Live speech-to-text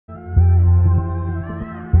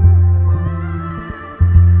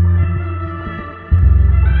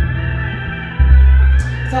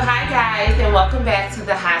and welcome back to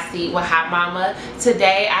the Hot Seat with Hot Mama.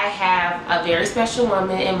 Today I have a very special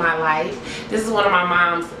woman in my life. This is one of my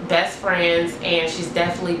mom's best friends, and she's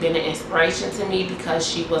definitely been an inspiration to me because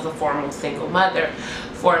she was a former single mother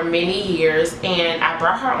for many years, and I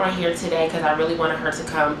brought her on here today because I really wanted her to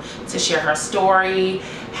come to share her story,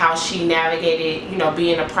 how she navigated,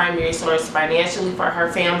 being a primary source financially for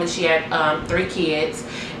her family. She had 3 kids,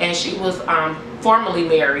 and she was formerly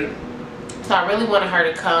married. So I really wanted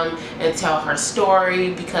her to come and tell her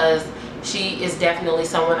story because she is definitely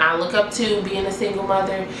someone I look up to, being a single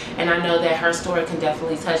mother, and I know that her story can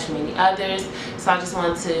definitely touch many others. So I just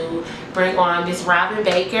want to bring on Miss Robin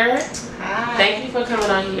Baker. Hi. Thank you for coming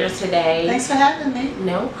on here today. Thanks for having me.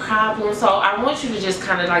 No problem. So I want you to just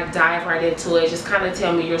kind of like dive right into it. Just kind of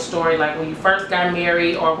tell me your story, like when you first got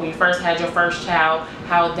married or when you first had your first child,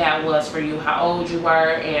 how that was for you, how old you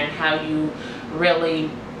were, and how you really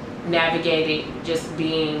navigated just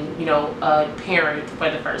being, a parent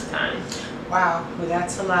for the first time. Wow, well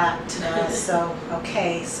that's a lot. So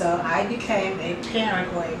I became a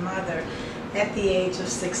parent or a mother at the age of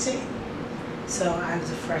 16. So I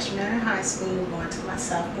was a freshman in high school, going to my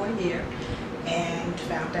sophomore year, and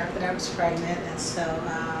found out that I was pregnant. And so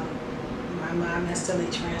my mom instantly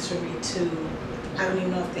transferred me to, I don't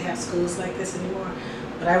even know if they have schools like this anymore,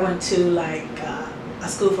 but I went to like a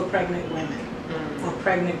school for pregnant women. For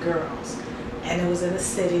pregnant girls, and it was in the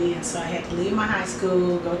city, and so I had to leave my high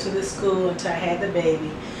school, go to this school until I had the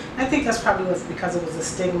baby. I think that's probably was because it was a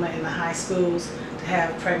stigma in the high schools to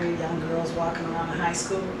have pregnant young girls walking around the high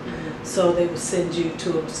school. So they would send you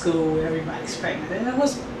to a school where everybody's pregnant, and it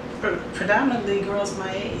was predominantly girls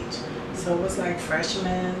my age. So it was like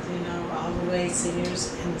freshmen, all the way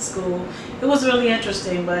seniors in the school. It was really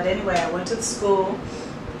interesting, but anyway, I went to the school,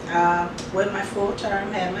 went my full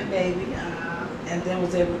term, had my baby, and then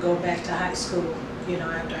was able to go back to high school,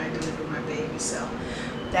 after I delivered my baby. So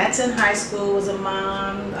that's in high school. Was a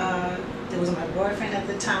mom. There was my boyfriend at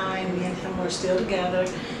the time. Me and him were still together,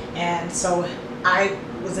 and so I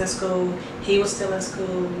was in school. He was still in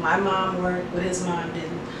school. My mom worked, but his mom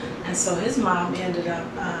didn't. And so his mom ended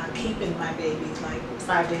up keeping my baby like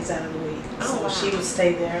 5 days out of the week. Oh, so wow. she would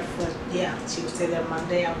stay there she would stay there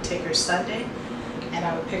Monday. I would take her Sunday, and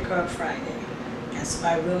I would pick her up Friday. And so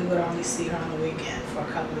I really would only see her on the weekend for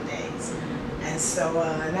a couple of days. And so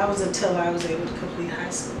that was until I was able to complete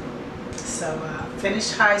high school. So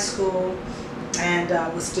finished high school and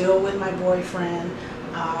was still with my boyfriend.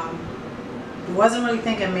 Wasn't really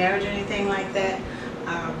thinking marriage or anything like that.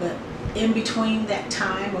 But in between that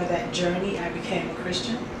time or that journey, I became a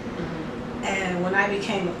Christian. And when I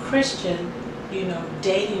became a Christian,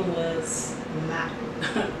 dating was not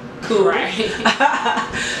cool, right?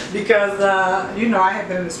 Because I had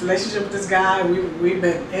been in this relationship with this guy. We've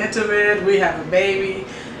been intimate. We have a baby,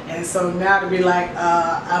 and so now to be like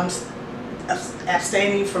I'm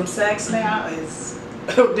abstaining from sex now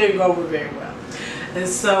didn't go over very well. And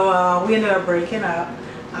so we ended up breaking up.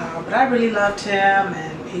 But I really loved him,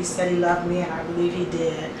 and he said he loved me, and I believe he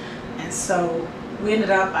did. And so we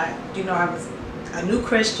ended up. I was a new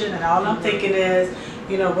Christian, and all I'm thinking is,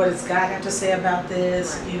 what does God have to say about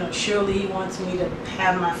this? Right. Surely He wants me to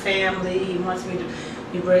have my family. He wants me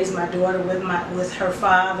to raise my daughter with her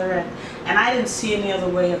father, and I didn't see any other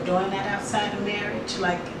way of doing that outside of marriage.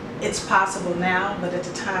 Like, it's possible now, but at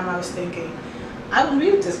the time I was thinking, I would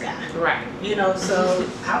be with this guy. Right. So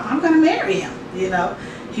I'm going to marry him.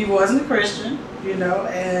 He wasn't a Christian.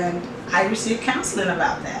 And I received counseling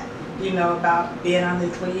about that. About being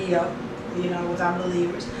unequally yoked, with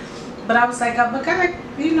unbelievers. But I was like, but God,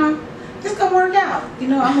 it's gonna work out. He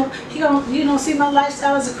gonna see my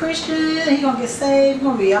lifestyle as a Christian. He gonna get saved.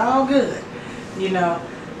 Gonna be all good.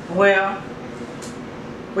 Well,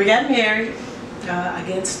 we got married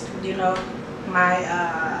against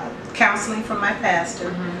my counseling from my pastor,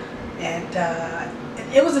 and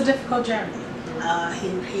it was a difficult journey.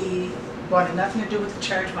 He wanted nothing to do with the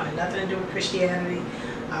church. Wanted nothing to do with Christianity.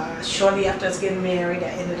 Shortly after us getting married, I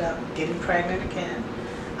ended up getting pregnant again.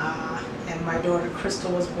 And my daughter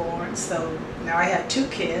Crystal was born, so now I have 2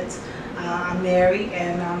 kids. I'm married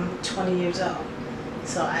and I'm 20 years old.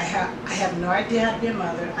 So I have no idea how to be a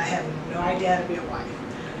mother. I have no idea how to be a wife.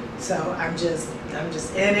 So I'm just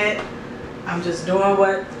in it. I'm just doing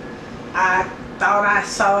what I thought I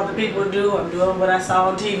saw the people do. I'm doing what I saw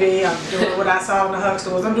on TV. I'm doing what I saw in the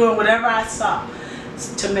huckstores. I'm doing whatever I saw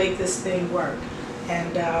to make this thing work.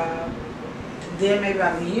 And then maybe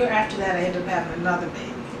about a year after that, I ended up having another baby.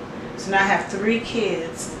 So now I have 3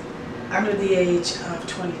 kids under the age of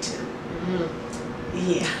 22.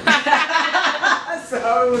 Yeah. So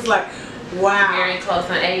it was like, Wow. Very close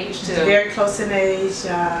in age too. Very close in age,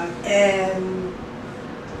 and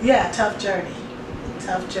yeah, tough journey.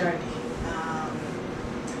 Tough journey.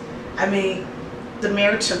 I mean, the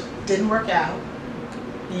marriage didn't work out.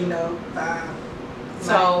 You know.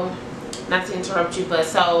 So, not to interrupt you, but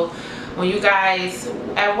so when you guys,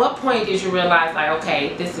 at what point did you realize, like,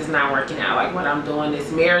 okay, this is not working out? Like, what I'm doing,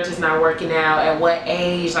 this marriage is not working out. At what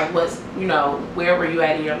age? Like, what's, you know, where were you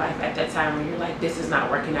at in your life at that time when you're like, this is not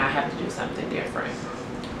working out, I have to do something different?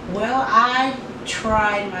 Well, I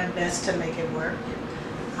tried my best to make it work,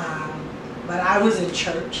 but I was in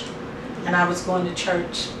church, and I was going to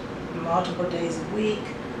church multiple days a week.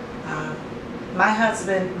 My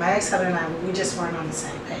ex-husband and I, we just weren't on the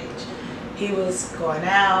same page. He was going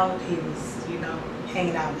out, he was, you know,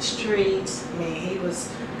 hanging out in the streets. I mean,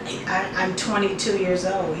 I'm 22 years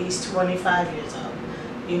old, he's 25 years old.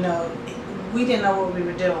 You know, we didn't know what we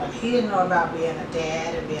were doing. He didn't know about being a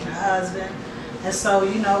dad and being a husband. And so,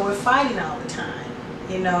 you know, we're fighting all the time,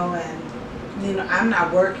 you know, and, you know, I'm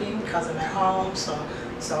not working because I'm at home, so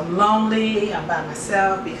I'm lonely, I'm by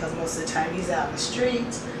myself because most of the time he's out in the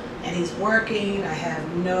streets and he's working. I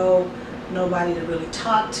have nobody to really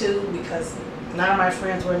talk to because none of my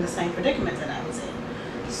friends were in the same predicament that I was in.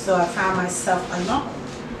 So I found myself alone.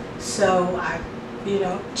 So I, you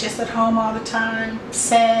know, just at home all the time,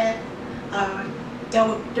 sad,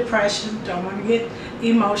 dealt with depression, don't want to get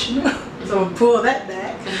emotional, so pull that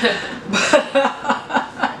back.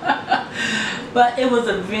 But it was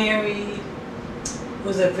a very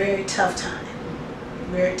tough time,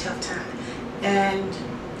 very tough time. And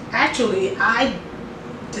actually,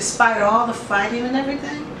 despite all the fighting and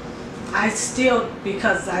everything, I still,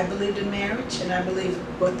 because I believed in marriage and I believed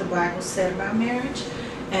what the Bible said about marriage,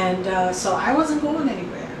 and so I wasn't going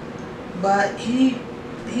anywhere. But he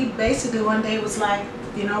basically one day was like,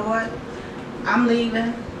 you know what, I'm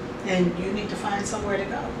leaving and you need to find somewhere to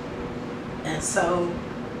go. And so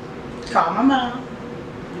called my mom.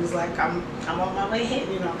 He was like, I'm on my way here,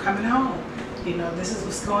 you know, coming home. You know, this is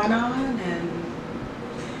what's going on. And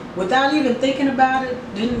without even thinking about it,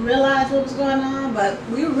 didn't realize what was going on, but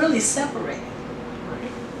we were really separated.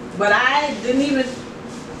 Right. But I didn't even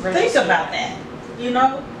think about that, you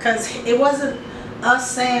know, because it wasn't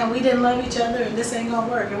us saying we didn't love each other and this ain't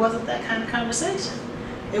gonna work. It wasn't that kind of conversation.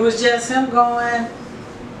 It was just him going,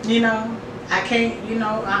 you know, I can't,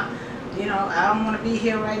 I don't want to be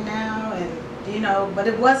here right now, and you know, but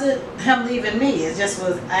it wasn't him leaving me. It just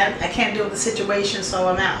was, I can't deal with the situation, so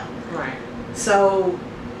I'm out. Right. So,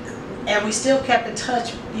 and we still kept in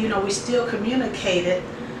touch, you know, we still communicated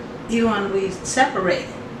even when we separated,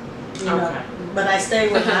 you know. But I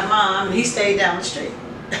stayed with my mom, and he stayed down the street.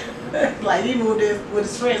 Like he moved in with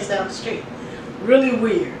his friends down the street. Really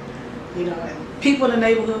weird, you know, and people in the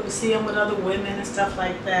neighborhood would see him with other women and stuff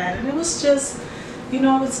like that. And it was just, you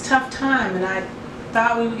know, it was a tough time, and I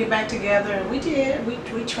thought we would get back together, and we did.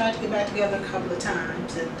 We tried to get back together a couple of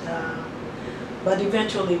times, and but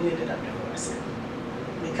eventually we ended up divorcing.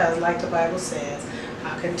 Because like the Bible says,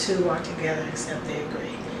 how can two walk together except they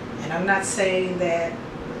agree? And I'm not saying that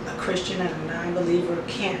a Christian and a non-believer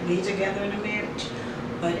can't be together in a marriage,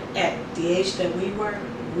 but at the age that we were,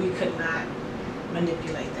 we could not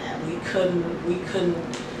manipulate that. We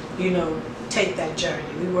couldn't, you know, take that journey.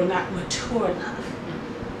 We were not mature enough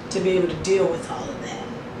to be able to deal with all of that.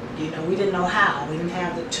 You know, we didn't know how. We didn't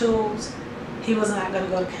have the tools. He was not going to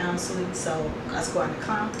go to counseling, so us going to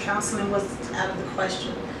counseling was out of the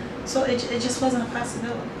question. So it just wasn't a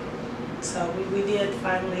possibility. So we did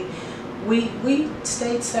finally, we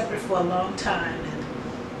stayed separate for a long time,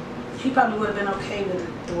 and he probably would have been okay with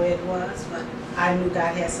it the way it was, but I knew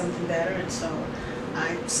God had something better, and so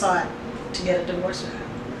I sought to get a divorce from him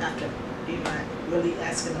after, you know, really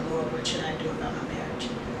asking the Lord, what should I do about my marriage?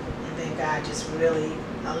 And then God just really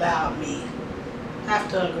allowed me,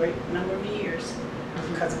 after a great number of years,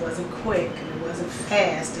 because it wasn't quick and it wasn't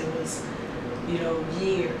fast, it was, you know,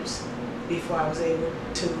 years before I was able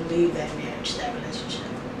to leave that marriage, that relationship.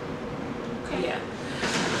 Okay. Yeah.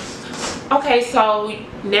 Okay, so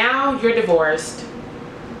now you're divorced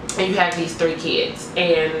and you have these 3 kids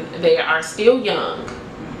and they are still young.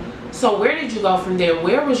 So where did you go from there?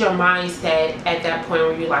 Where was your mindset at that point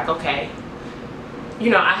where you're like, okay, you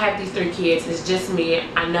know, I have these 3 kids, it's just me.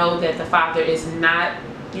 I know that the father is not,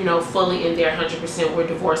 you know, fully in there 100%. We're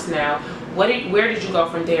divorced now. Where did you go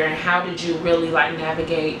from there, and how did you really like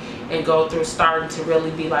navigate and go through starting to really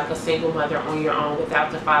be like a single mother on your own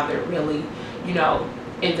without the father really, you know,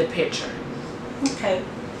 in the picture? Okay,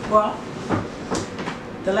 well,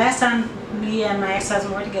 the last time me and my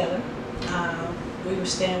ex-husband were together, we were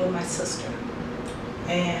staying with my sister,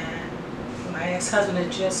 and my ex-husband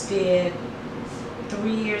had just did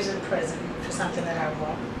 3 years in prison for something that I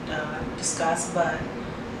won't discuss, but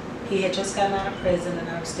he had just gotten out of prison and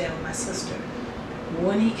I was staying with my sister.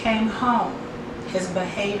 When he came home, his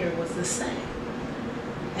behavior was the same.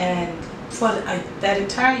 And for that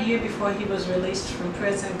entire year before he was released from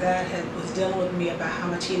prison, God was dealing with me about how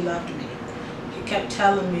much he loved me. He kept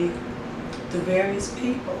telling me through various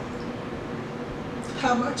people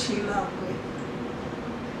how much he loved me.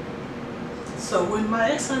 So when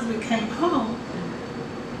my ex-husband came home,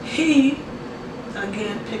 he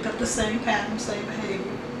again picked up the same pattern, same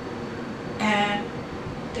behavior. And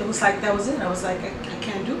it was like that was it. I was like, I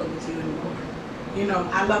can't do it with you anymore. You know,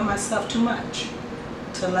 I love myself too much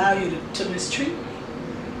to allow you to mistreat me.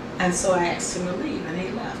 And so I asked him to leave, and he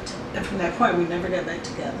left. And from that point, we never got back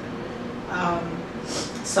together.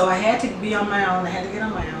 So I had to be on my own. I had to get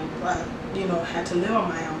on my own. You know, had to live on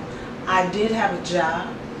my own. I did have a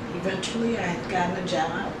job. Eventually, I had gotten a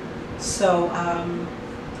job. So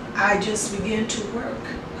I just began to work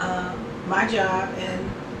my job and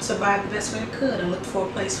survive the best way I could. I looked for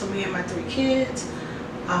a place for me and my 3 kids.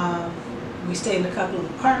 We stayed in a couple of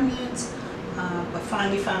apartments, but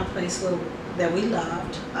finally found a place that we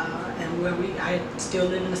loved and where I still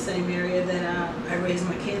live in the same area that I raised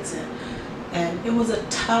my kids in. And it was a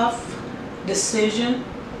tough decision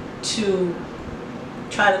to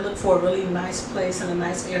try to look for a really nice place in a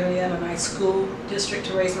nice area and a nice school district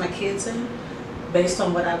to raise my kids in based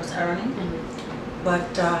on what I was earning. Mm-hmm.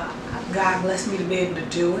 But God blessed me to be able to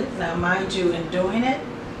do it. Now, mind you, in doing it,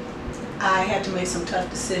 I had to make some tough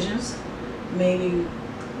decisions. Meaning,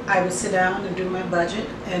 I would sit down and do my budget,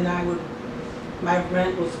 and my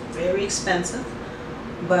rent was very expensive,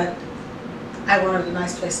 but I wanted a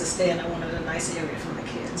nice place to stay, and I wanted a nice area for my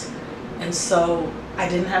kids. And so I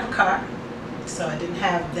didn't have a car, so I didn't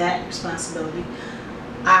have that responsibility.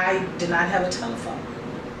 I did not have a telephone,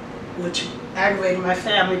 which aggravated my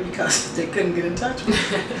family because they couldn't get in touch with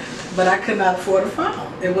me. But I could not afford a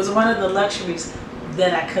phone. It was one of the luxuries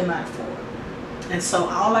that I could not afford. And so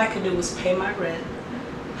all I could do was pay my rent,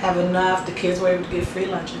 have enough. The kids were able to get free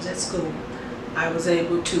lunches at school. I was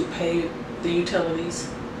able to pay the utilities.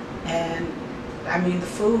 And I mean, the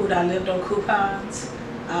food, I lived on coupons.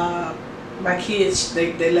 My kids,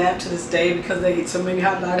 they laugh to this day because they eat so many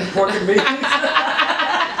hot dog and pork and beans.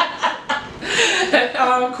 And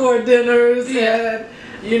encore dinners, and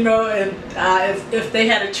you know, and if they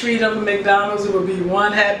had a treat of a McDonald's, it would be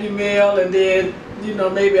one Happy Meal, and then you know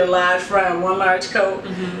maybe a large fry and 1 large Coke.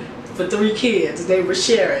 Mm-hmm. For 3 kids. They would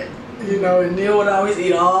share it, you know, and Neil would always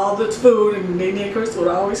eat all the food, and Nene and Chris would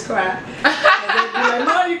always cry. And they'd be like,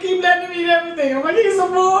 "No, you keep letting me eat everything." I'm like, "He's a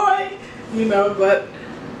boy," you know. But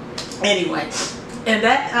anyway, and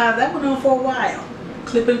that went on for a while,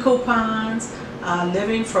 clipping coupons.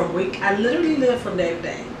 Living from I literally lived from day to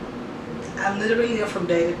day. I literally lived from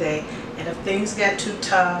day to day. And if things got too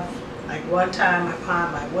tough, like one time I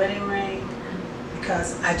pawned my wedding ring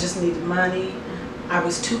because I just needed money. I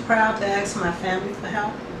was too proud to ask my family for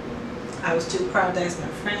help. I was too proud to ask my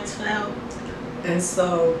friends for help. And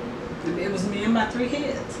so it was me and my 3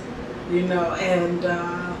 kids, you know, and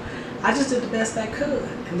I just did the best I could.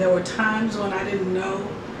 And there were times when I didn't know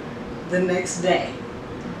the next day.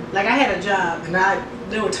 Like I had a job, and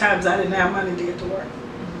there were times I didn't have money to get to work.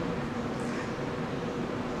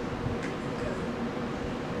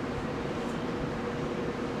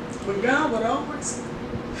 But God would always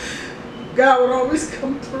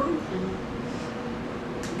come through.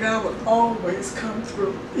 God would always come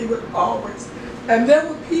through. He would always. And there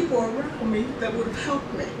were people around me that would have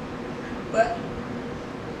helped me. But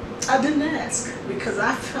I didn't ask because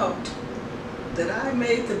I felt that I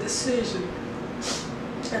made the decision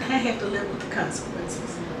and I had to live with the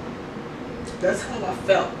consequences. That's how I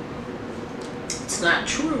felt. It's not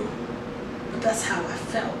true, but that's how I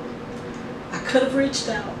felt. I could have reached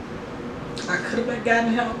out. I could have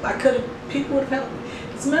gotten help. People would have helped me.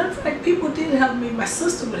 As a matter of fact, people did help me. My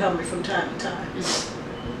sister would help me from time to time.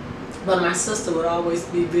 But my sister would always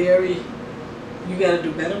be very, you got to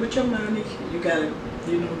do better with your money. You got to,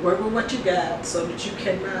 you know, work with what you got so that you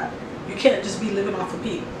can't just be living off of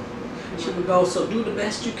people. She would go, so do the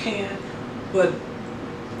best you can, but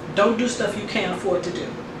don't do stuff you can't afford to do.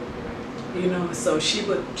 You know, so she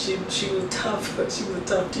was tough, but she was a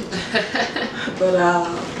tough teacher.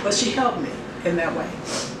 But she helped me in that way.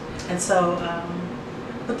 And so,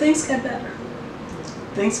 but things got better.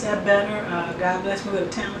 Things got better. God blessed me with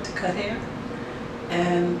a talent to cut hair.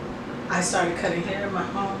 And I started cutting hair in my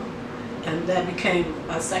home, and that became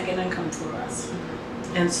a second income for us.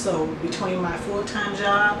 And so between my full-time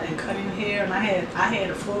job and cutting hair, and I had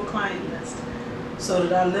a full client list. so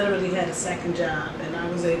that I literally had a second job, and I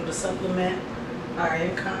was able to supplement our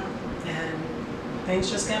income, and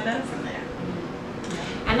things just got better from there.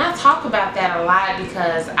 And I talk about that a lot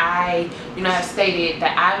because I, have stated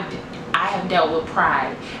that I have dealt with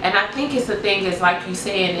pride, and I think it's the thing is like you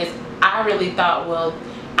saying is I really thought, well,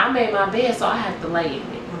 I made my bed, so I have to lay in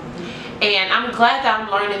it. And I'm glad that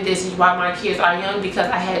I'm learning this while my kids are young, because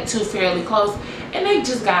I had two fairly close, and they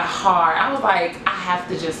just got hard. I was like, I have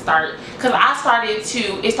to just start, because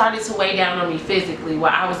it started to weigh down on me physically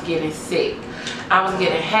where I was getting sick. I was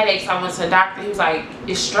getting headaches. I went to a doctor. He was like,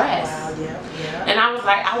 it's stress. Wow, yeah. And I was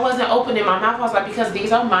like, I wasn't opening my mouth. I was like, because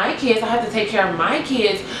these are my kids. I have to take care of my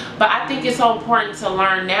kids. But I think it's so important to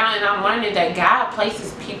learn now, and I'm learning that God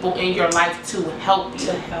places people in your life to help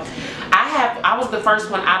you. I was the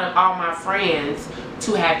first one out of all my friends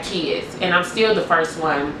to have kids, and I'm still the first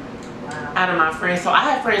one out of my friends. So I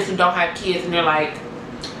have friends who don't have kids, and they're like,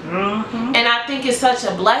 and I think it's such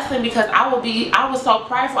a blessing, because I was so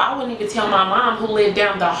prideful, I wouldn't even tell my mom, who lived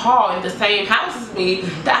down the hall in the same house as me,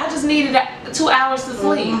 that I just needed 2 hours to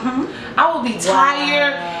sleep. I would be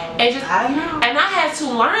tired, and I had to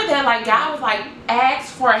learn that, like, God was like,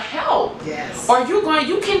 ask for help. Yes. Or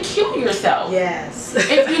you can kill yourself. Yes.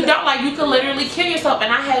 If you don't, like, you can literally kill yourself.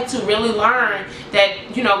 And I had to really learn that,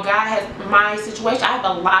 God has my situation. I have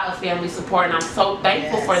a lot of family support, and I'm so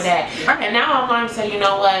thankful for that. And now I'm learning to say, you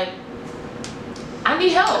know what? I need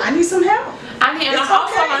help. I need some help. And I'm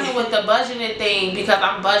also learning with the budgeting thing, because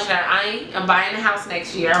I'm budgeting. I'm buying a house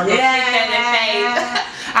next year. I'm gonna stick that in faith.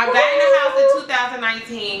 I'm buying a house in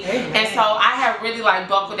 2019, and so I have really like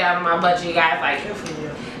buckled down on my budget, you guys. Like,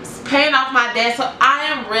 paying off my debt, so I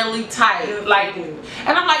am really tight. Like,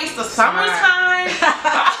 and I'm like, it's the summertime.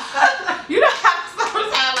 You know how the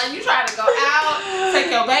summertime, like, you try to go out,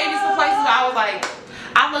 take your babies to places. I was like,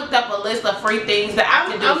 I looked up a list of free things that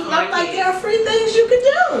I could do for my kids. There are free things you can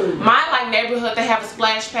do. My neighborhood, they have a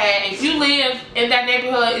splash pad, and if you live in that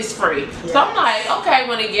neighborhood, it's free. Yes. So I'm like, okay,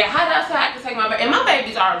 when it get hot outside, I can take my baby. And my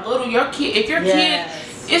babies are little. If your kids,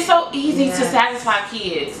 it's so easy to satisfy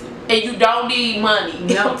kids. And you don't need money.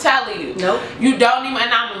 I'm telling you. You don't need money.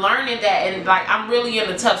 And I'm learning that. And like, I'm really in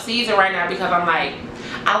a tough season right now, because I'm like,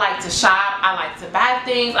 I like to shop, I like to buy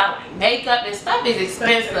things, I like makeup, and stuff is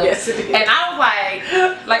expensive. Yes, it is. And I was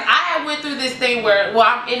like I went through this thing where, well,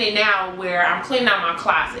 I'm in it now, where I'm cleaning out my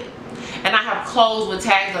closet. And I have clothes with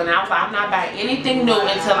tags on it. I was like, I'm not buying anything new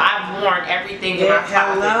until I've worn everything in my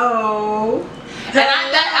closet. And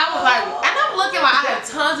I was like, and I'm looking like I have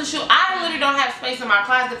tons of shoes. I literally don't have space in my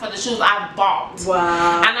closet for the shoes I bought.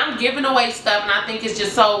 Wow. And I'm giving away stuff, and I think it's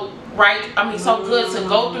just so so good to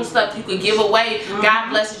go through stuff you could give away. God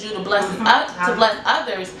blesses you to bless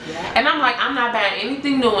others. And I'm like, I'm not buying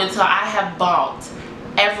anything new until I have bought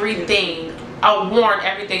everything, worn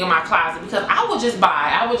everything in my closet, because I would just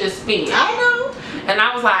buy, I would just spend. I know. And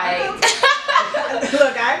I was like,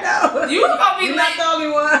 look, I know. You're not the only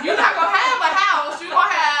one. You're not gonna have a house. You're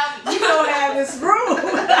gonna have this room.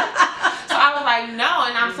 So I was like, no.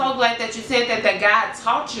 And I'm so glad that you said that God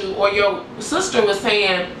taught you, or your sister was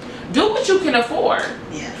saying, do what you can afford.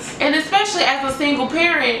 Yes. And especially as a single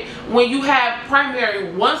parent, when you have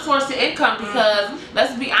primary one source of income, because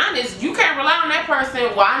let's be honest, you can't rely on that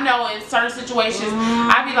person. Well, I know in certain situations,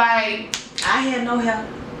 I'd be like, I had no help.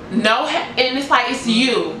 And it's like, it's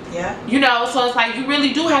you. Yeah. So it's like, you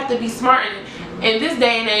really do have to be smart. And in this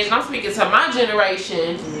day and age, and I'm speaking to my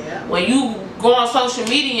generation, when you go on social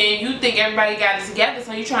media and you think everybody got it together,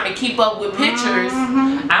 so you're trying to keep up with pictures.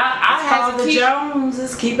 I had to keep Jones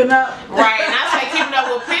is keeping up. Right, and I say keeping up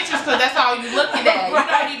with pictures, because that's all you looking at. You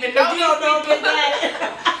don't even know.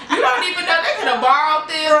 You don't even know they could have borrowed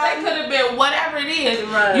this. They could have been whatever it is.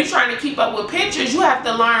 You're trying to keep up with pictures. You have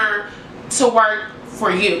to learn to work for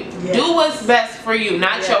you. Do what's best for you,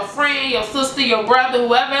 not your friend, your sister, your brother,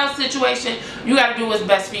 whoever else situation. You got to do what's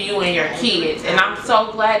best for you and your kids. And I'm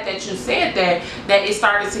so glad that you said that it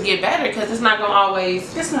started to get better, because it's not going to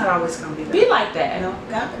always. It's not always going to be like that.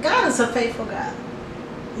 God is a faithful God.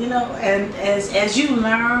 And as you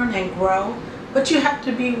learn and grow, but you have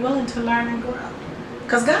to be willing to learn and grow,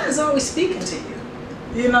 because God is always speaking to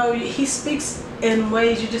you. He speaks in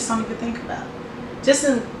ways you just don't even think about. Just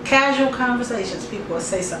in casual conversations, people will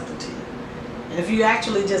say something to you. And if you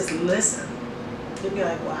actually just listen, you'll be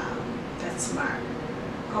like, wow, that's smart.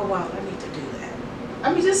 Oh, wow, I need to do that.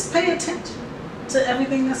 I mean, just pay attention to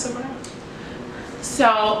everything that's around. So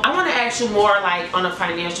I want to ask you more like on a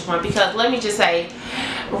financial point, because let me just say,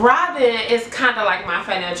 Robin is kind of like my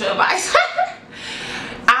financial advisor.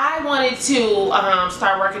 I wanted to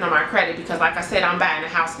start working on my credit, because like I said, I'm buying a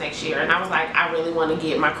house next year, and I was like, I really want to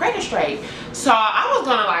get my credit straight. So I was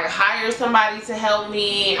gonna like hire hire somebody to help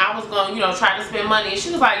me. I was going to, you know, try to spend money. And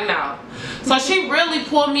she was like, no. So she really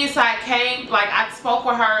pulled me aside, I spoke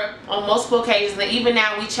with her on multiple occasions. And even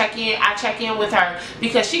now I check in with her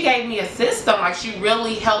because she gave me a system. Like, she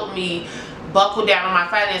really helped me buckle down on my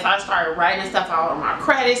finance. I started writing stuff out on my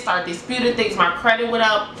credit, started disputing things, my credit went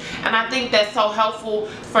up. And I think that's so helpful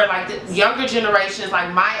for like the younger generations,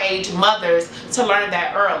 like my age mothers, to learn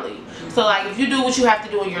that early. So like, if you do what you have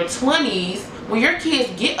to do in your 20s, when your kids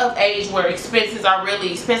get of age where expenses are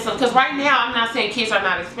really expensive, because right now I'm not saying kids are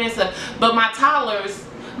not expensive, but my toddlers,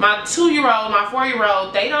 my 2-year-old, my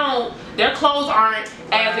 4-year-old, their clothes aren't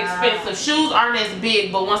as expensive. Shoes aren't as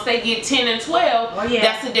big, but once they get 10 and 12,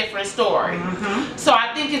 that's a different story. So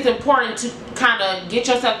I think it's important to kind of get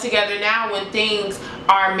yourself together now when things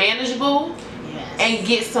are manageable, and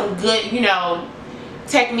get some good, you know,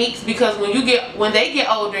 techniques, because when they get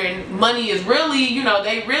older and money is really, you know,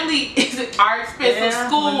 they really are expensive,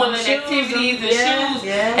 school and activities and shoes.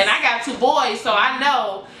 And I got 2 boys, so I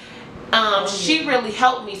know. She really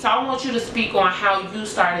helped me. So I want you to speak on how you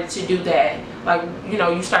started to do that. Like, you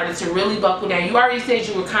know, you started to really buckle down. You already said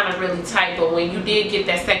you were kind of really tight, but when you did get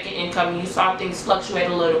that second income and you saw things fluctuate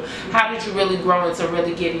a little, how did you really grow into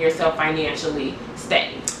really getting yourself financially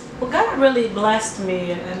steady? Well, God really blessed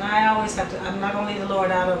me, and I always have to, I'm not going to leave the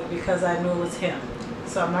Lord out of it because I knew it was Him.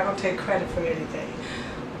 So I'm not going to take credit for anything.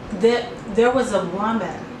 There was a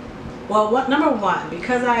woman, well, number one,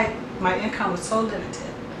 because my income was so limited,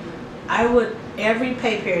 I would, every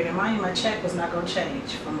pay period, and mind you, my check was not going to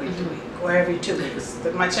change from week to week, or every 2 weeks.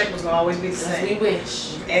 My check was going to always be the same. We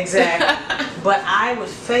wish. Exactly. But I would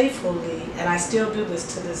faithfully, and I still do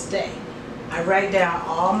this to this day, I write down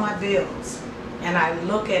all my bills, and I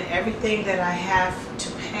look at everything that I have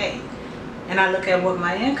to pay, and I look at what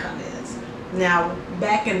my income is. Now,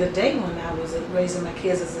 back in the day when I was raising my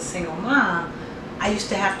kids as a single mom, I used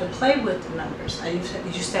to have to play with the numbers. I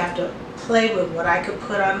used to have to play with what I could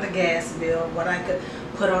put on the gas bill, what I could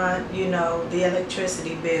put on, you know, the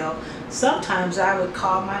electricity bill. Sometimes I would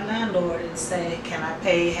call my landlord and say, can I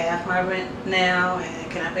pay half my rent now,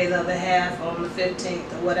 and can I pay the other half on the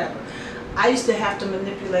 15th or whatever. I used to have to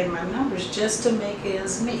manipulate my numbers just to make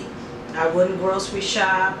ends meet. I wouldn't grocery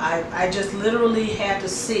shop. I just literally had to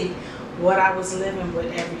see what I was living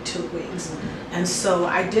with every 2 weeks. And so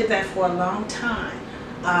I did that for a long time.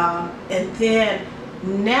 And then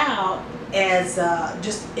now, as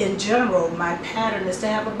just in general, my pattern is to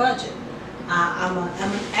have a budget. I'm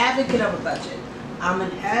an advocate of a budget. I'm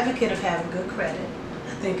an advocate of having good credit.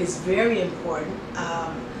 I think it's very important.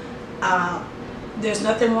 There's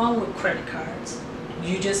nothing wrong with credit cards.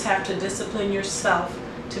 You just have to discipline yourself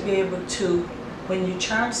to be able to, when you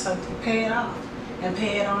charge something, pay it off and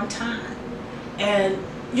pay it on time. And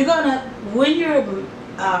you're gonna, when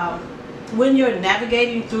you're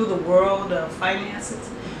navigating through the world of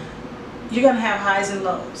finances, you're gonna have highs and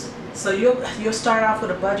lows. So you'll start off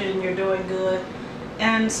with a budget and you're doing good,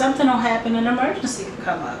 and something will happen, an emergency can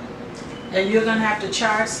come up, and you're gonna have to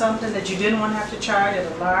charge something that you didn't want to have to charge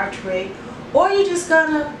at a large rate, or you're just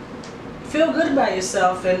gonna feel good about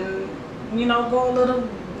yourself and, you know, go a little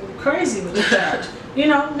crazy with the charge. You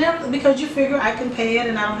know, never, because you figure I can pay it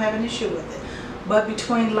and I don't have an issue with it. But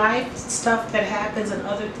between life stuff that happens and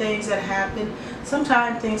other things that happen,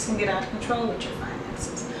 sometimes things can get out of control with your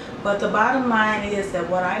finances. But the bottom line is that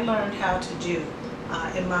what I learned how to do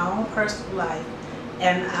in my own personal life,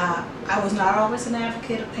 and I was not always an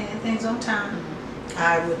advocate of paying things on time.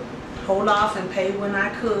 I would hold off and pay when I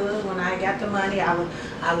could. When I got the money, I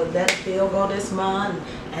would let a bill go this month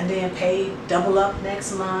and then pay double up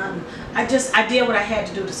next month. I did what I had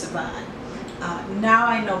to do to survive. Now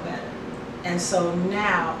I know better. And so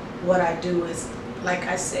now what I do is, like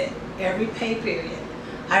I said, every pay period,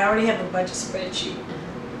 I already have a budget spreadsheet.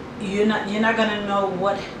 You're not gonna know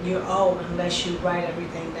what you owe unless you write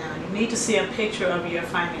everything down. You need to see a picture of your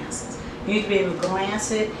finances. You need to be able to glance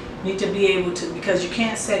it. You need to be able to, because you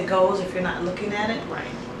can't set goals if you're not looking at it. Right.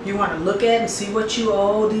 You want to look at and see what you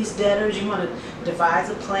owe these debtors. You want to devise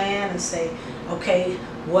a plan and say, okay,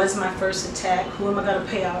 what's my first attack? Who am I going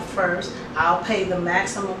to pay off first? I'll pay the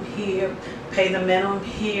maximum here, pay the minimum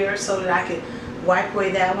here, so that I can wipe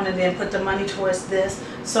away that one and then put the money towards this.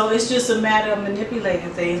 So it's just a matter of manipulating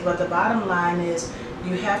things. But the bottom line is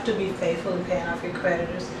you have to be faithful in paying off your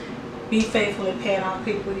creditors. Be faithful in paying off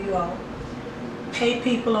people you owe. Pay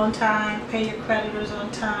people on time. Pay your creditors on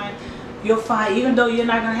time. You'll find, even though you're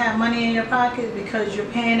not going to have money in your pocket because you're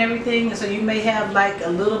paying everything, and so you may have like a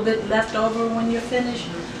little bit left over when you're finished,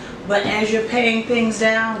 but as you're paying things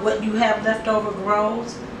down, what you have left over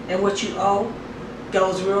grows, and what you owe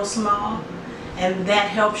goes real small, and that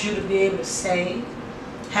helps you to be able to save.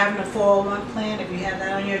 Having a 401 plan, if you have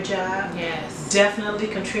that on your job. Yes. Definitely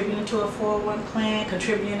contributing to a 401 plan,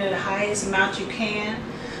 contributing to the highest amount you can.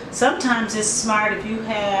 Sometimes it's smart if you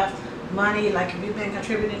have money, like if you've been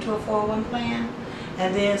contributing to a 401 plan,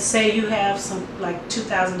 and then say you have some like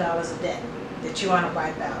 $2,000 of debt that you want to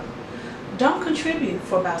wipe out. Don't contribute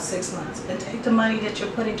for about 6 months and take the money that you're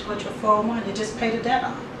putting towards your 401 and just pay the debt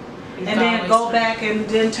off. And then go back and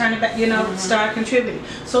then turn it back, you know, start contributing.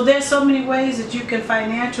 So there's so many ways that you can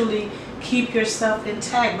financially keep yourself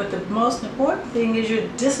intact. But the most important thing is you're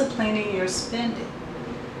disciplining your spending.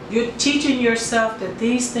 You're teaching yourself that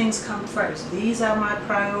these things come first. These are my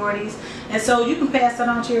priorities. And so you can pass that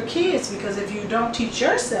on to your kids, because if you don't teach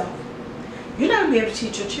yourself, you're not going to be able to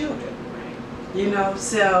teach your children. You know,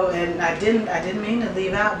 so, and I didn't mean to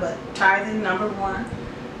leave out, but tithing, number one.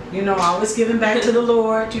 You know, always giving back to the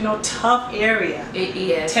Lord. You know, tough area. It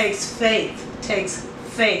is. Takes faith. Takes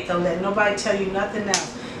faith. Don't let nobody tell you nothing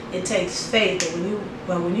else. It takes faith.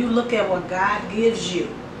 But when you look at what God gives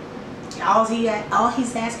you, all He's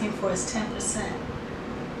asking for is 10%.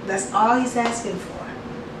 That's all He's asking for.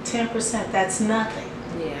 10%. That's nothing.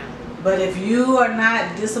 Yeah. But if you are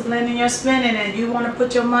not disciplining your spending and you want to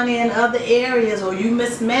put your money in other areas, or you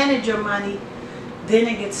mismanage your money, then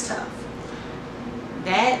it gets tough.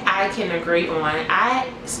 That I can agree on.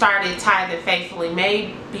 I started tithing faithfully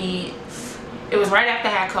maybe, it was right after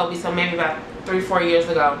I had Kobe, so maybe about 3-4 years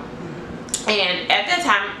ago. And at that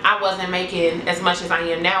time, I wasn't making as much as I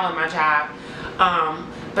am now in my job.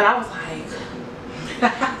 But I was like,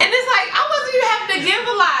 and it's like, I wasn't even having to give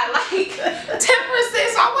a lot, like 10%,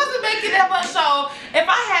 so I wasn't making that much. So if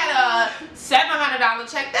I had a $700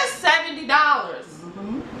 check, that's $70.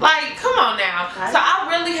 Like, come on now. So I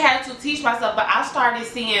really had to teach myself, but I started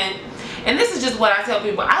seeing, and this is just what I tell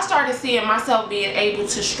people, I started seeing myself being able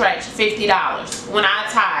to stretch $50 when I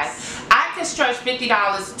tithe. I could stretch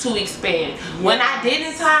 $50 to expand. When I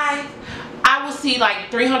didn't tithe, I would see like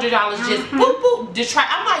 $300 just boop boop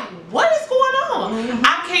detract. I'm like, what is going on?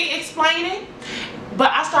 I can't explain it. But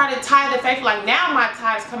I started tithing faithfully. Like, now my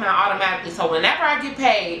tithes come out automatically. So whenever I get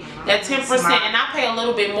paid, that 10%, and I pay a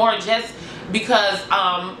little bit more just because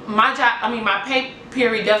my job, I mean, my pay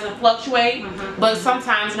period doesn't fluctuate, but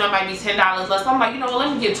sometimes, you know, it might be $10 less. I'm like, you know what,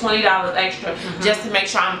 let me get $20 extra just to make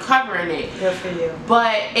sure I'm covering it. Good for you.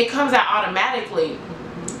 But it comes out automatically.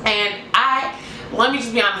 And let me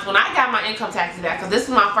just be honest, when I got my income taxes back, because this is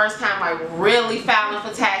my first time like really filing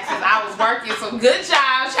for taxes. I was working some good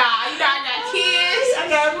jobs, y'all. You know, I got kids.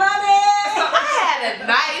 I got money. So I had a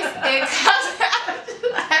nice income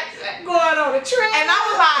Going on a trip. And I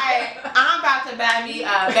was like, I'm about to buy me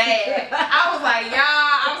a bag. I was like, y'all,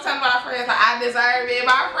 I was telling my friends, like, I deserve it.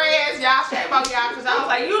 My friends, y'all, shame on y'all, because I was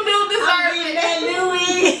like, you do deserve it. That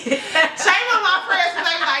Louis. Shame on my friends, because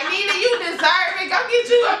they were like, Nina, you deserve it. Go get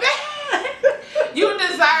you a bag. You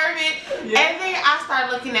deserve it. And then I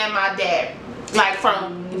started looking at my debt, like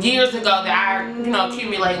from years ago that I, you know,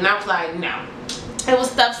 accumulated, and I was like, no. It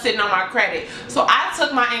was stuff sitting on my credit. So I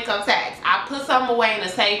took my income tax. I put some away in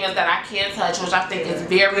the savings that I can't touch, which I think is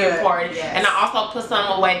very important. Yes. And I also put some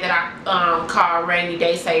away that I call rainy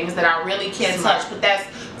day savings that I really can't touch, but that's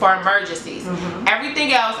for emergencies.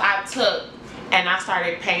 Everything else I took, and I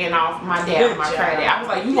started paying off my debt on my credit. I was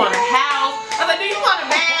like, you want a house? I was like, do you want a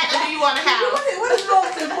bag or do you want a house? What is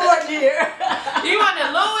most important here? Do you want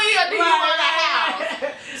a Louis or do you want a house?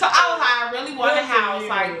 So I was like, I really want a house.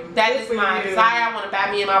 Like, that is my desire. I want to buy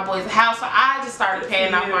me and my boys a house. So I just started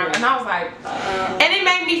paying off my, and I was like, and it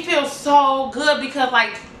made me feel so good, because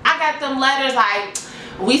like, I got them letters like,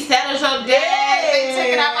 we settled your debt. They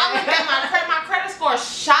took it out. I looked at my credit score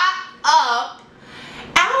shot up.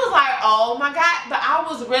 I was like, oh my God. But I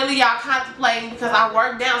was really, y'all, contemplating, because I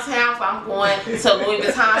work downtown, so I'm going to Louis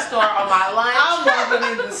Vuitton store on my lunch. I'm walking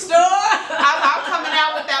in the store. I'm coming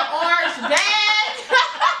out with that orange bag.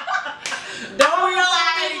 Don't we all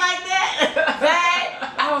think like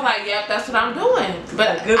that? I was like, yep, that's what I'm doing.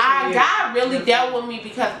 But God really dealt with me,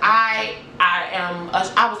 because I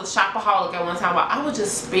was a shopaholic at one time. I would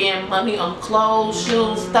just spend money on clothes,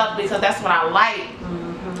 shoes, stuff, because that's what I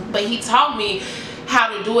like. But He taught me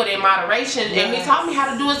how to do it in moderation, and He taught me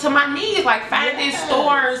how to do it to my needs, like finding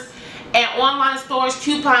stores and online stores,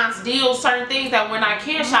 coupons, deals, certain things that when I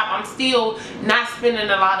can shop, I'm still not spending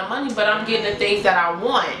a lot of money, but I'm getting the things that I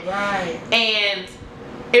want. Right. And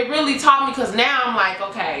it really taught me, because now I'm like,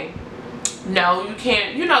 okay, no, you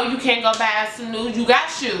can't, you know, you can't go buy some new, you got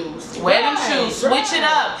shoes. Wear them shoes. Switch it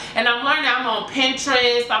up. And I'm learning. I'm on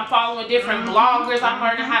Pinterest. I'm following different bloggers. I'm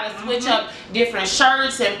learning how to switch up different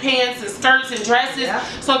shirts and pants and skirts and dresses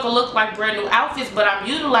so it can look like brand new outfits. But I'm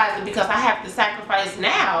utilizing because I have to sacrifice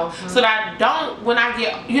now so that I don't, when I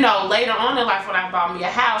get, you know, later on in life when I buy me a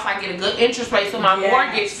house, I get a good interest rate so my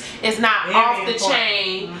mortgage is not off the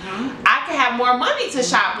chain. I can have more money to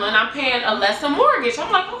shop when I'm paying a lesser mortgage.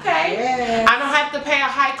 I'm like, okay, I don't have to pay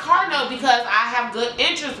a high car note because I have good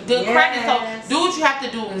interest, good credit. So do what you have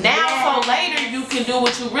to do now so later you can do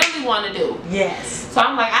what you really want to do. So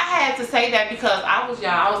I'm like, I had to say that because I was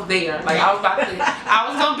there. Like I was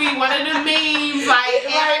gonna be one of the memes, like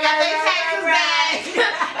everybody got their taxes back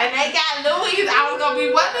and they got Louis. I was gonna be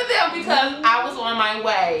one of them because I was on my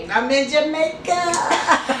way. I'm in Jamaica.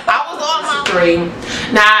 I was on my way.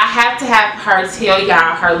 Now I have to have her tell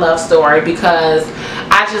y'all her love story because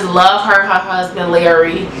I just love her husband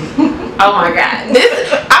Larry. Oh my God.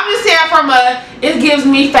 I'm just saying it gives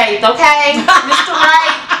me faith, okay? Mr.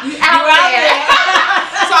 Right, you out there.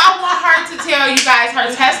 So I want her to tell you guys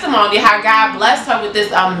her testimony, how God blessed her with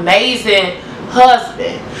this amazing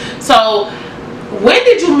husband. So when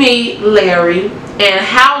did you meet Larry and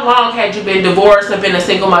how long had you been divorced or been a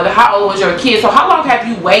single mother? How old was your kid? So how long have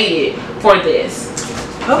you waited for this?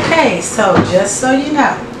 Okay, so just so you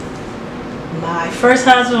know, my first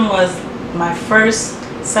husband was my first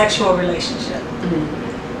sexual relationship.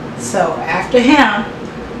 So after him,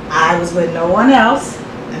 I was with no one else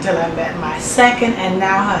until I met my second and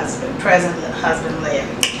now husband, present husband Larry.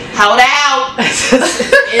 Hold out.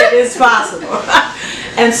 It is possible.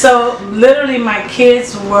 And so literally my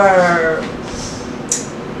kids were,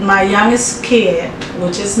 my youngest kid,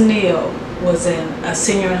 which is Neil, was a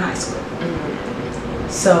senior in high school.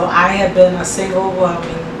 So I had been a single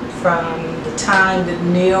woman from the time that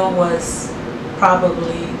Neil was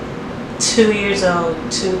probably 2 years old,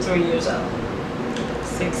 3 years old.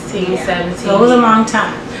 16, 17. So it was a long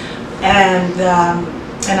time. And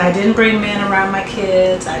I didn't bring men around my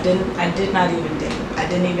kids. I did not even date. I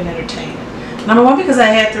didn't even entertain it. Number one, because I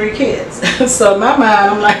had 3 kids. So in my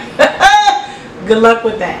mind, I'm like, good luck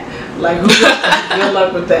with that. Like, good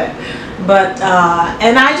luck with that. But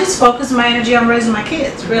and I just focused my energy on raising my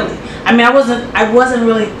kids, really. I mean, I wasn't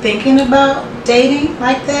really thinking about dating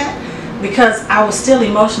like that because I was still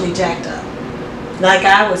emotionally jacked up. Like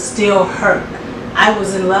I was still hurt. I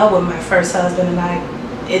was in love with my first husband,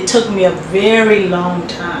 and it took me a very long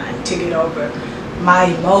time to get over my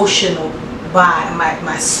emotional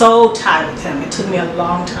my soul tie with him. It took me a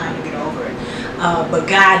long time to get over it. But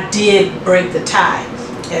God did break the tie.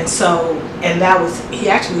 And that was, he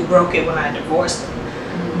actually broke it when I divorced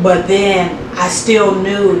him. But then I still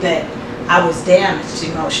knew that I was damaged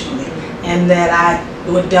emotionally and that I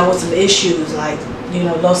dealt with some issues like, you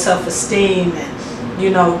know, low self-esteem and, you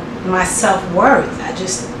know, my self-worth. I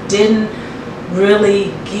just didn't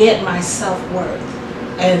really get my self-worth.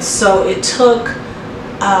 And so it took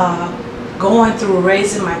going through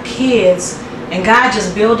raising my kids and God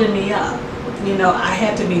just building me up. You know, I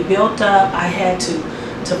had to be built up. I had to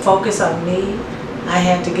focus on me. I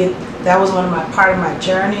had to get, that was part of my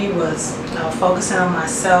journey was focusing on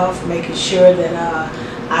myself, making sure that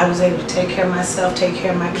I was able to take care of myself, take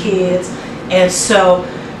care of my kids. And so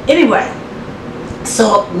anyway,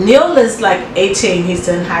 so Neil is like 18, he's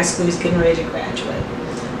in high school, he's getting ready to graduate.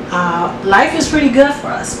 Life is pretty good for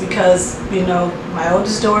us because, you know, my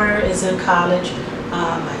oldest daughter is in college,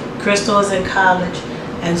 my Crystal is in college,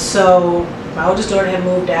 and so my oldest daughter had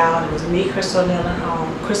moved out. It was me, Crystal, and Neil at home.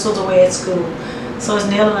 Crystal's away at school, so it's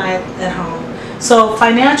Neil and I at home. So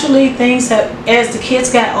financially, things have, as the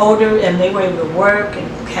kids got older and they were able to work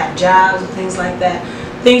and have jobs and things like that,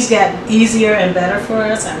 things got easier and better for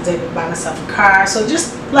us. I was able to buy myself a car. So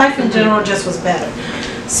just life in general just was better.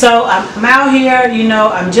 So I'm out here, you know,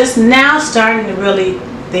 I'm just now starting to really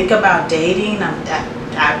think about dating.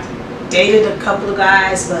 I've dated a couple of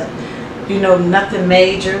guys, but, you know, nothing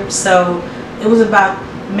major. So it was about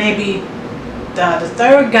maybe the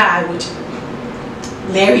third guy, which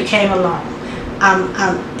Larry came along. I'm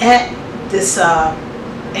at this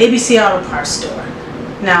ABC Auto Parts store.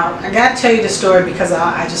 Now, I got to tell you the story because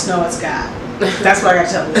I just know it's God. That's why I got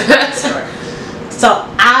to tell you the story. So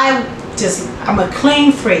I'm a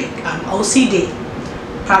clean freak. I'm OCD.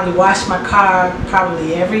 Probably wash my car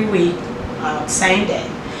probably every week, same day.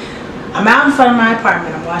 I'm out in front of my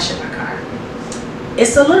apartment. I'm washing my car.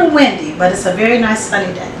 It's a little windy, but it's a very nice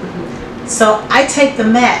sunny day. So I take the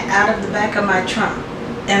mat out of the back of my trunk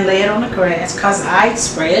and lay it on the grass because I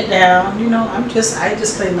spray it down. You know, I just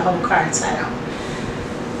clean the whole car inside out.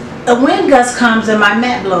 A wind gust comes and my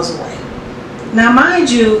mat blows away. Now, mind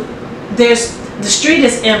you, the street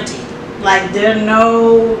is empty. Like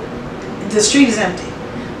the street is empty.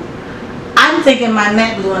 I'm thinking my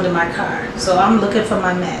mat blew under my car, so I'm looking for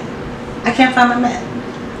my mat. I can't find my mat.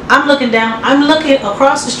 I'm looking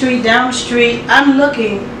across the street, down the street. I'm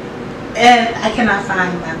looking, and I cannot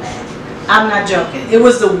find my mat. I'm not joking. It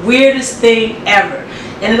was the weirdest thing ever,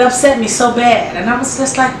 and it upset me so bad. And I was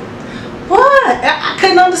just like, what? I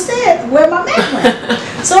couldn't understand where my mat went.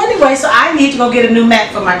 So anyway, I need to go get a new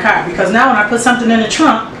mat for my car, because now when I put something in the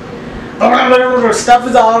trunk, stuff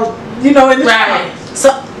is all, in the trunk. So,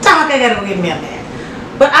 I gotta go get me a mat.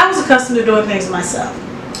 But I was accustomed to doing things myself.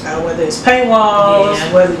 Whether it's paint walls,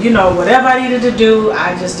 whether, whatever I needed to do,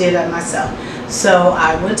 I just did that myself. So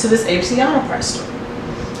I went to this ABC Auto Parts store.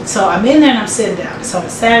 So I'm in there and I'm sitting down. It's on a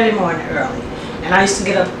Saturday morning early. And I used to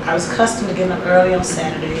get up, I was accustomed to getting up early on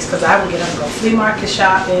Saturdays, because I would get up and go flea market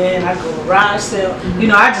shopping, I'd go garage sale,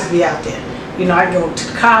 I'd just be out there. I'd go to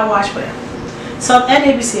the car wash, whatever. So I'm at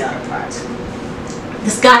ABC Auto Parts.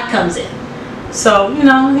 This guy comes in. So,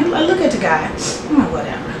 I look at the guy,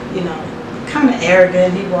 whatever, kind of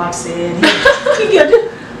arrogant. He walks in,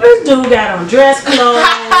 this dude got on dress clothes,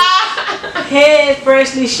 head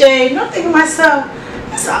freshly shaved. I'm thinking to myself,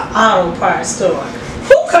 it's an auto parts store.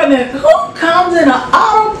 Who comes in an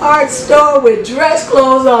auto parts store with dress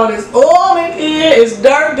clothes on? It's oil in here, it's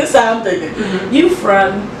dirt. This is how I'm thinking. You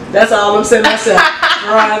frontin'. That's all I'm saying myself.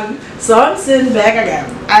 Frontin'. So I'm sitting back.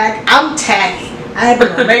 I'm tacky. I ain't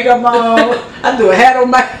put my makeup on. I do a hat on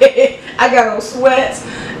my head. I got on sweats.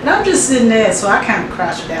 And I'm just sitting there, so I kind of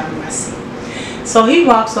crouched down in my seat. So he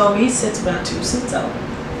walks over. He sits about 2 seats over.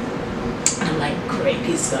 And I'm like, great,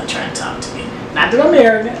 he's going to try and talk to me. Not that I'm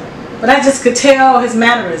arrogant, but I just could tell his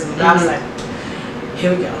mannerisms. I was like,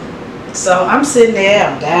 here we go. So I'm sitting there,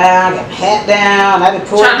 I'm down, I got my hat down, I've been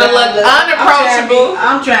trying to look unapproachable.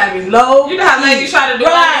 I'm trying to be low. You know how ladies try to do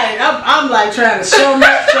right. I'm like trying to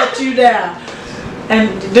shut you down.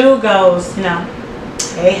 And the dude goes,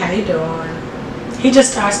 hey, how you doing? He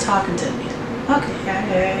just starts talking to me. Okay,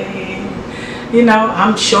 hey.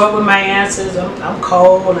 I'm short with my answers. I'm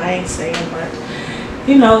cold. I ain't saying much.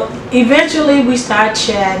 Eventually we start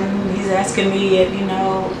chatting. He's asking me if,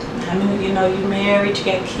 I mean, you married, you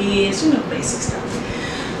got kids, basic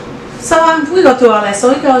stuff. So we go through all that.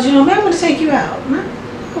 So he goes, man, I'm going to take you out.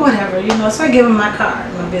 Whatever, So I give him my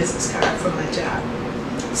card, my business card for my job.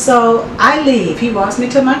 So I leave. He walks me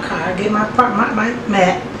to my car, get my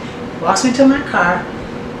mat, walks me to my car,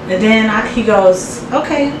 and then he goes,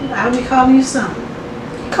 okay, I'll be calling you soon.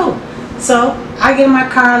 Cool. So I get in my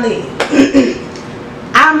car and leave.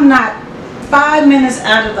 I'm not 5 minutes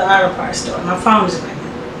out of the auto parts store. My phone is ringing.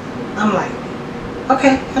 I'm like,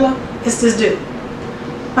 okay, hello, it's this dude.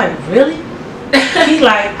 I'm like, really? He's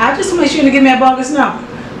like, I just want you to give me a bogus number.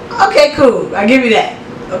 Okay, cool. I'll give you that.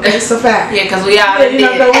 Okay, so fine. Yeah, because we all did. We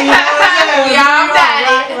all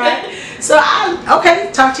right. So okay,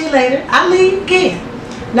 talk to you later. I leave again.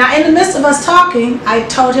 Now, in the midst of us talking, I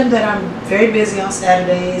told him that I'm very busy on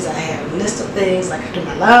Saturdays. I have a list of things, like I do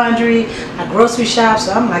my laundry, I grocery shop.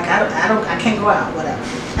 So I'm like, I can't go out, whatever.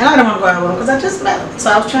 And I don't want to go out with him because I just met him.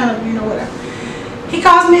 So I was trying to, whatever. He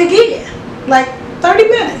calls me again, like 30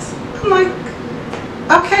 minutes. I'm like,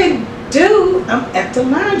 okay, dude, I'm at the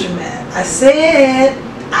laundromat. I said,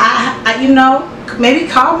 maybe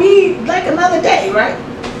call me like another day, right?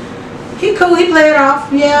 He cool, he played it off.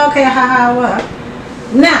 Yeah, okay, what?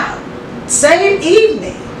 Now, same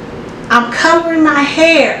evening, I'm coloring my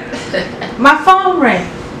hair. My phone rang.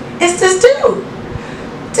 It's this dude.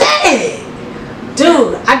 Dang.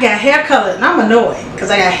 Dude, I got hair color, and I'm annoyed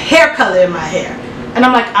because I got hair color in my hair. And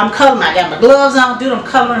I'm like, I'm coloring, I got my gloves on, dude, I'm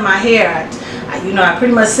coloring my hair. I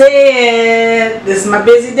pretty much said, this is my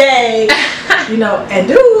busy day, and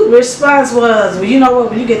dude's response was, well, you know what,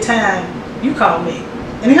 when you get time, you call me.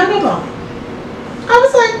 And he hung up on me. I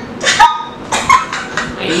was like,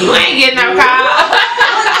 you ain't getting no call.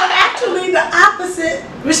 Actually, the opposite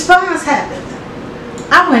response happened.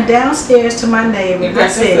 I went downstairs to my neighbor and I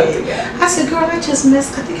said, girl, I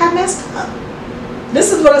think I messed up.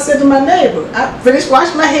 This is what I said to my neighbor. I finished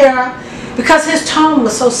washing my hair out because his tone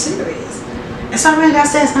was so serious. And so I ran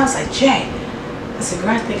downstairs and I was like, Jay, I said,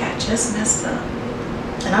 girl, I think I just messed up.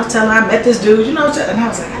 And I was telling her I met this dude, and I was like,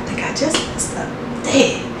 I think I just messed up.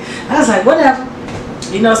 Dang. I was like, whatever.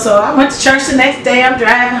 So I went to church the next day. I'm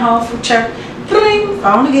driving home from church. Bling,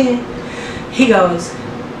 phone again. He goes,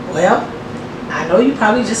 well, I know you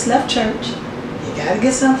probably just left church. You got to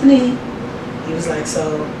get something to eat. He was like,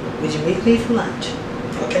 so would you meet me for lunch?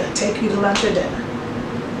 Or can I take you to lunch or dinner?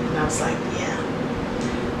 And I was like,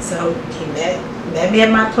 yeah. So he met me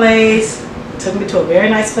at my place. Took me to a very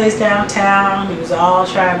nice place downtown. He was all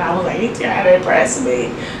trying. I was like, he's trying to impress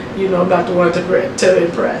me. You know, I'm not the one to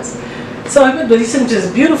impress. So he sent me to this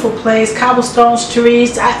beautiful place, cobblestone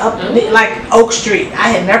streets, like Oak Street. I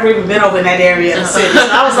had never even been over in that area of the city. So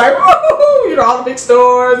I was like, woo, you know, all the big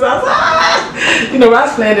stores. I was like, you know, I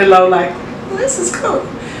was playing it low, like, well, this is cool,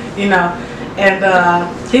 you know. And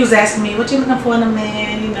he was asking me, what you looking for in a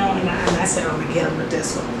man, you know, and I said, I'm gonna get him with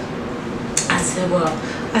this one.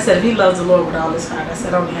 I said, if he loves the Lord with all his heart, I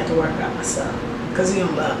said, I only have to work out myself, because he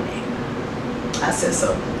don't love me. I said,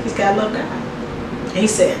 so he's got to love God. And he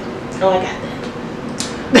said, oh, I got that.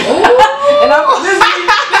 And this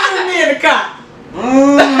is me in the car.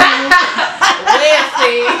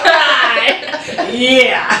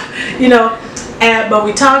 Yeah. You know, but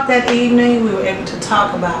we talked that evening. We were able to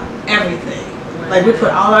talk about everything. Like, we put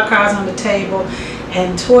all our cards on the table.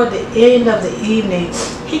 And toward the end of the evening,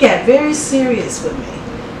 he got very serious with me.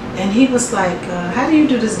 And he was like, how do you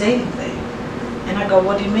do this dating thing? And I go,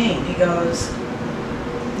 what do you mean? He goes,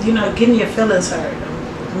 you know, getting your feelings hurt.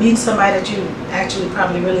 Meeting somebody that you actually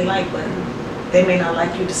probably really like, but they may not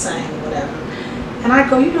like you the same, whatever. And I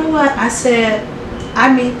go, you know what? I said,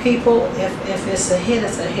 I meet people, if it's a hit,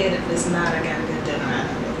 it's a hit. If it's not, I got to get dinner out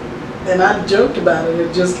of it. And I joked about it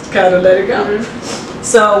and just kind of let it go. Mm-hmm.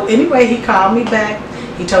 So anyway, he called me back.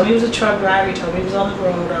 He told me he was a truck driver. He told me he was on the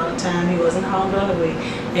road all the time. He wasn't home during the week.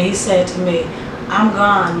 And he said to me, I'm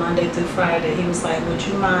gone Monday through Friday. He was like, would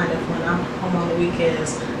you mind if when I'm home on the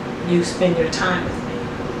weekends, you spend your time with me?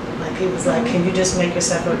 Like, he was like, can you just make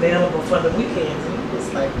yourself available for the weekends? And I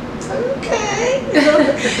was like, okay.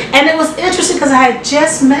 And it was interesting because I had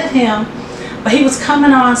just met him, but he was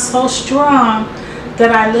coming on so strong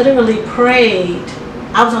that I literally prayed.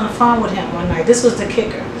 I was on the phone with him one night. This was the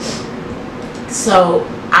kicker. So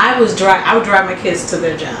I would drive my kids to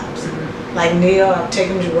their jobs. Mm-hmm. Like Neil, I would take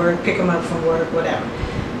him to work, pick him up from work, whatever.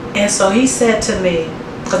 And so he said to me,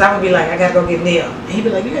 because I would be like, I got to go get Neil. And he'd be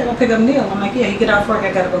like, you got to pick up Neil. I'm like, yeah, he get off work,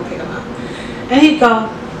 I got to go pick him up. And he'd go,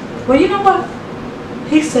 well, you know what?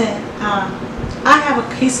 He said,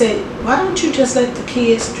 he said, why don't you just let the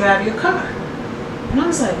kids drive your car? And I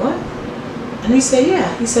was like, what? And he said,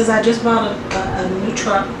 yeah. He says, I just bought a new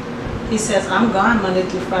truck. He says, I'm gone Monday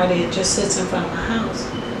through Friday. It just sits in front of my house.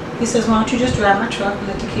 He says, why don't you just drive my truck and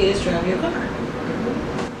let the kids drive your car?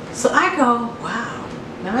 So I go, wow.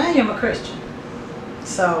 Now I am a Christian.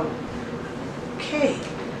 So, okay.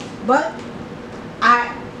 But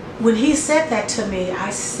when he said that to me, I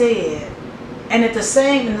said, and in the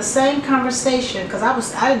same conversation, because I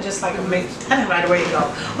didn't just like, I didn't right away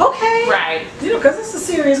go, okay. Right. You know, because it's a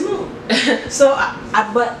serious move. So,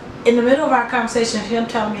 but in the middle of our conversation, him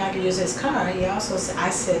telling me I could use his car, he also said, I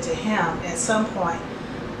said to him at some point,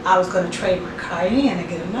 I was going to trade my car in and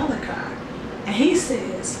get another car. And he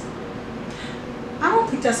says, I don't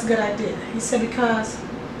think that's a good idea. He said, because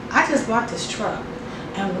I just bought this truck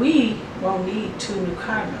and we won't need 2 new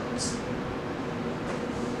car notes.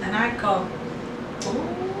 And I go,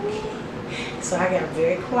 ooh. So I got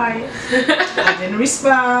very quiet. I didn't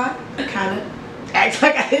respond. I kind of act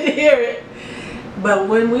like I didn't hear it. But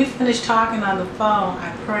when we finished talking on the phone,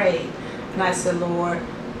 I prayed and I said, Lord,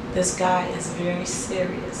 this guy is very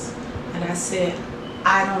serious. And I said,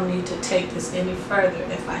 I don't need to take this any further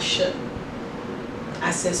if I shouldn't.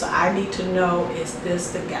 I said, so I need to know, is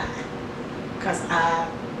this the guy? Because I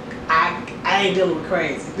ain't dealing with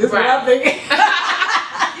crazy. This is what I'm thinking.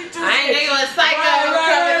 I ain't dealing with psycho.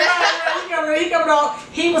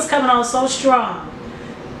 He was coming on so strong.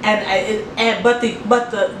 But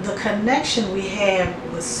the connection we had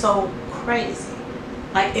was so crazy.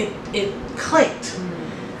 Like it clicked.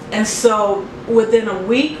 Mm-hmm. And so within a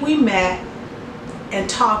week we met and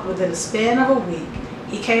talked. Within the span of a week,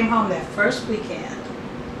 he came home that first weekend.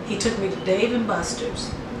 He took me to Dave &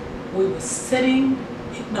 Buster's. We were sitting,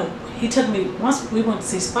 he took me, once we went to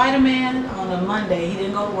see Spider-Man on a Monday. He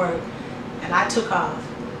didn't go to work and I took off.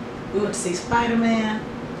 We went to see Spider-Man.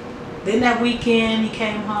 Then that weekend he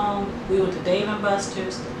came home. We went to Dave &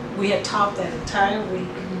 Buster's. We had talked that entire week.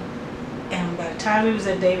 Mm-hmm. And by the time we was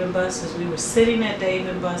at Dave & Buster's, we were sitting at Dave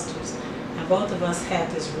 & Buster's, and both of us had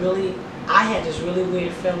this really, I had this really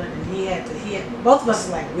weird feeling, and both of us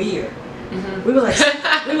was like weird. Mm-hmm. We were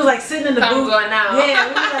like sitting in the booth. Going out. Yeah,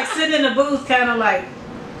 we were like sitting in the booth, kind of like,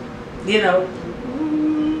 you know,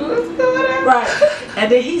 what's going on? Right. And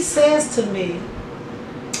then he says to me,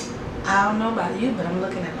 I don't know about you, but I'm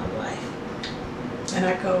looking at my wife. And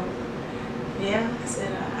I go, yeah. I said,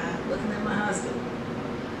 I'm looking at my husband.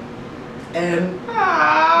 And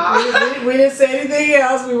we didn't say anything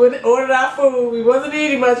else. We wouldn't order our food. We wasn't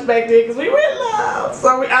eating much back then because we were in love.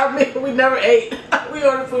 So we never ate. We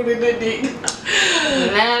ordered food and didn't eat.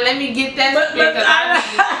 Now let me get that because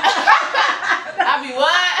I'll be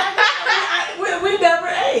what?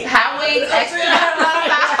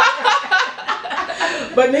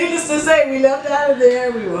 But needless to say, we left out of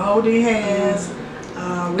there. We were holding hands.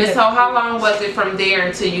 So how long was it from there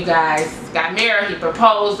until you guys got married? He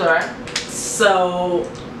proposed, or? So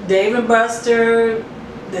Dave and Buster,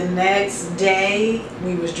 the next day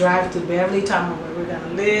we was driving to Beverly, talking about where we're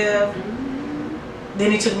gonna live.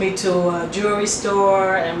 Then he took me to a jewelry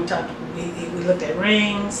store and we talked. We looked at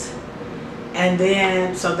rings, and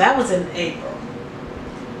then so that was in April.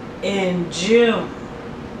 In June,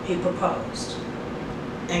 he proposed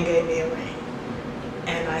and gave me a ring,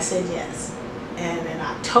 and I said yes. And in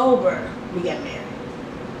October, we got married.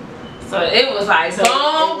 So it was like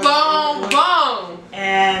boom, boom, boom.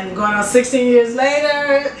 And going on 16 years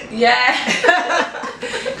later, yeah,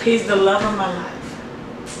 he's the love of my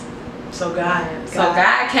life. So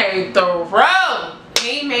God came through.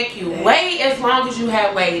 He make you wait as long as you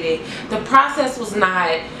had waited. The process was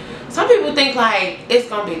not. Some people think like it's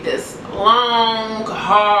gonna be this long,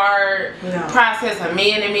 hard process of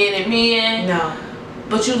men and men and men. No.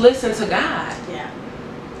 But you listen to God. Yeah.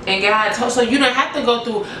 And God told, so you don't have to go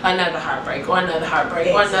through another heartbreak or another heartbreak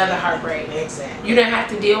or another heartbreak. Exactly. You didn't have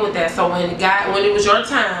to deal with that. So when it was your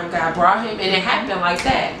time, God brought him, and it happened like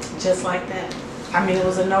that. Just like that. I mean, it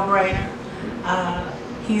was a no-brainer.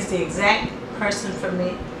 He's the exact person for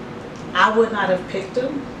me. I would not have picked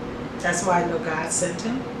him. That's why I know God sent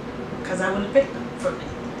him, because I wouldn't have picked him for me.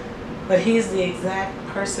 But he's the exact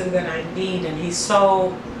person that I need, and he's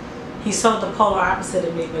so the polar opposite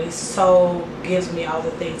of me, but he so gives me all the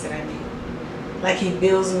things that I need. Like he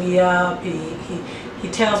builds me up. He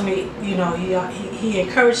tells me, you know, he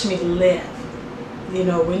encouraged me to live. You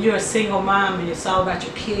know, when you're a single mom and it's all about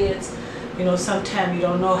your kids, you know, sometimes you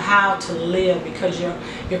don't know how to live because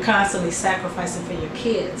you're constantly sacrificing for your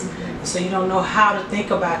kids. So you don't know how to think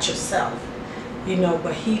about yourself. You know,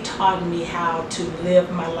 but he taught me how to live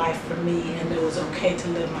my life for me, and it was okay to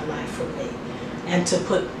live my life for me, and to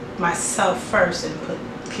put myself first and put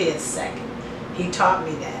kids second. He taught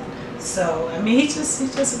me that. So I mean, he's just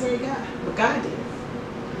a great guy. But God did.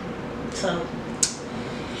 So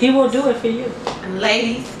he will do it for you.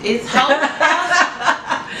 Ladies, it's hope.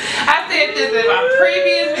 I said this in my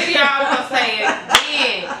previous video. I'm gonna say it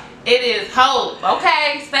again. It is hope.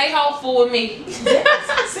 Okay, stay hopeful with me.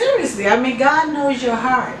 Yes, seriously. I mean, God knows your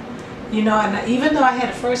heart. You know, and even though I had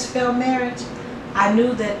a first failed marriage, I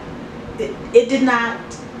knew that it did not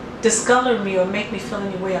discolor me or make me feel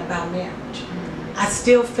any way about marriage. I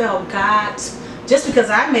still felt God's, just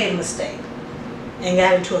because I made a mistake and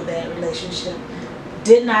got into a bad relationship,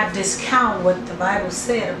 did not discount what the Bible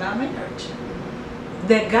said about marriage.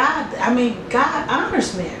 That God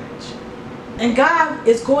honors marriage. And God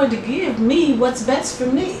is going to give me what's best for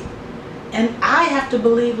me. And I have to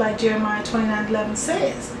believe, like Jeremiah 29:11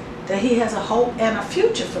 says, that he has a hope and a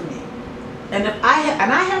future for me. And I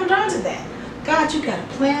haven't learned to that. God, you got a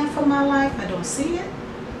plan for my life. I don't see it,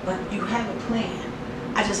 but you have a plan.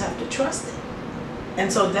 I just have to trust it.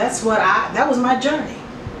 And so that was my journey.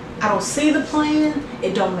 I don't see the plan.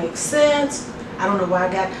 It don't make sense. I don't know why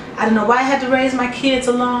I had to raise my kids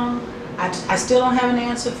alone. I still don't have an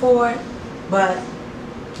answer for it. But,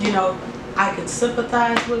 you know, I can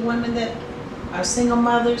sympathize with women that are single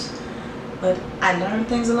mothers. But I learned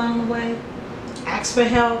things along the way. Ask for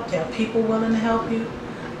help. There are people willing to help you.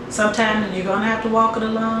 Sometimes you're going to have to walk it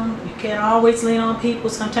alone. You can't always lean on people.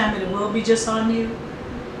 Sometimes it will be just on you.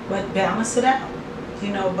 But balance it out.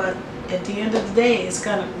 You know, but at the end of the day,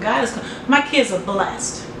 my kids are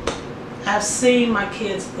blessed. I've seen my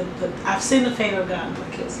kids, I've seen the favor of God in my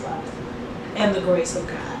kids' life. And the grace of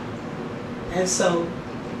God. And so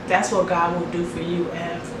that's what God will do for you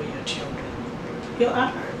and for your children. He'll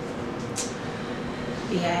honor.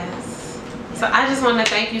 Yes. So I just want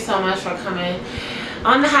to thank you so much for coming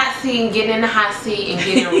on the hot seat and getting in the hot seat and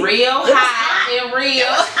getting real hot and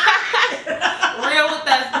real with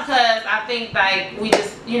us, because I think like we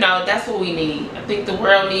just, you know, that's what we need. I think the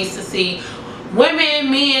world needs to see women,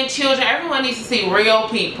 men, children, everyone needs to see real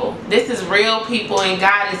people. This is real people, and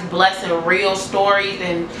God is blessing real stories.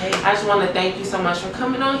 And I just want to thank you so much for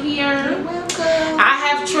coming on here. You're welcome. I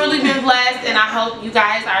have truly been blessed, and I hope you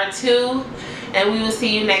guys are too. And we will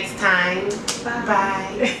see you next time.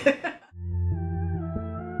 Bye. Bye.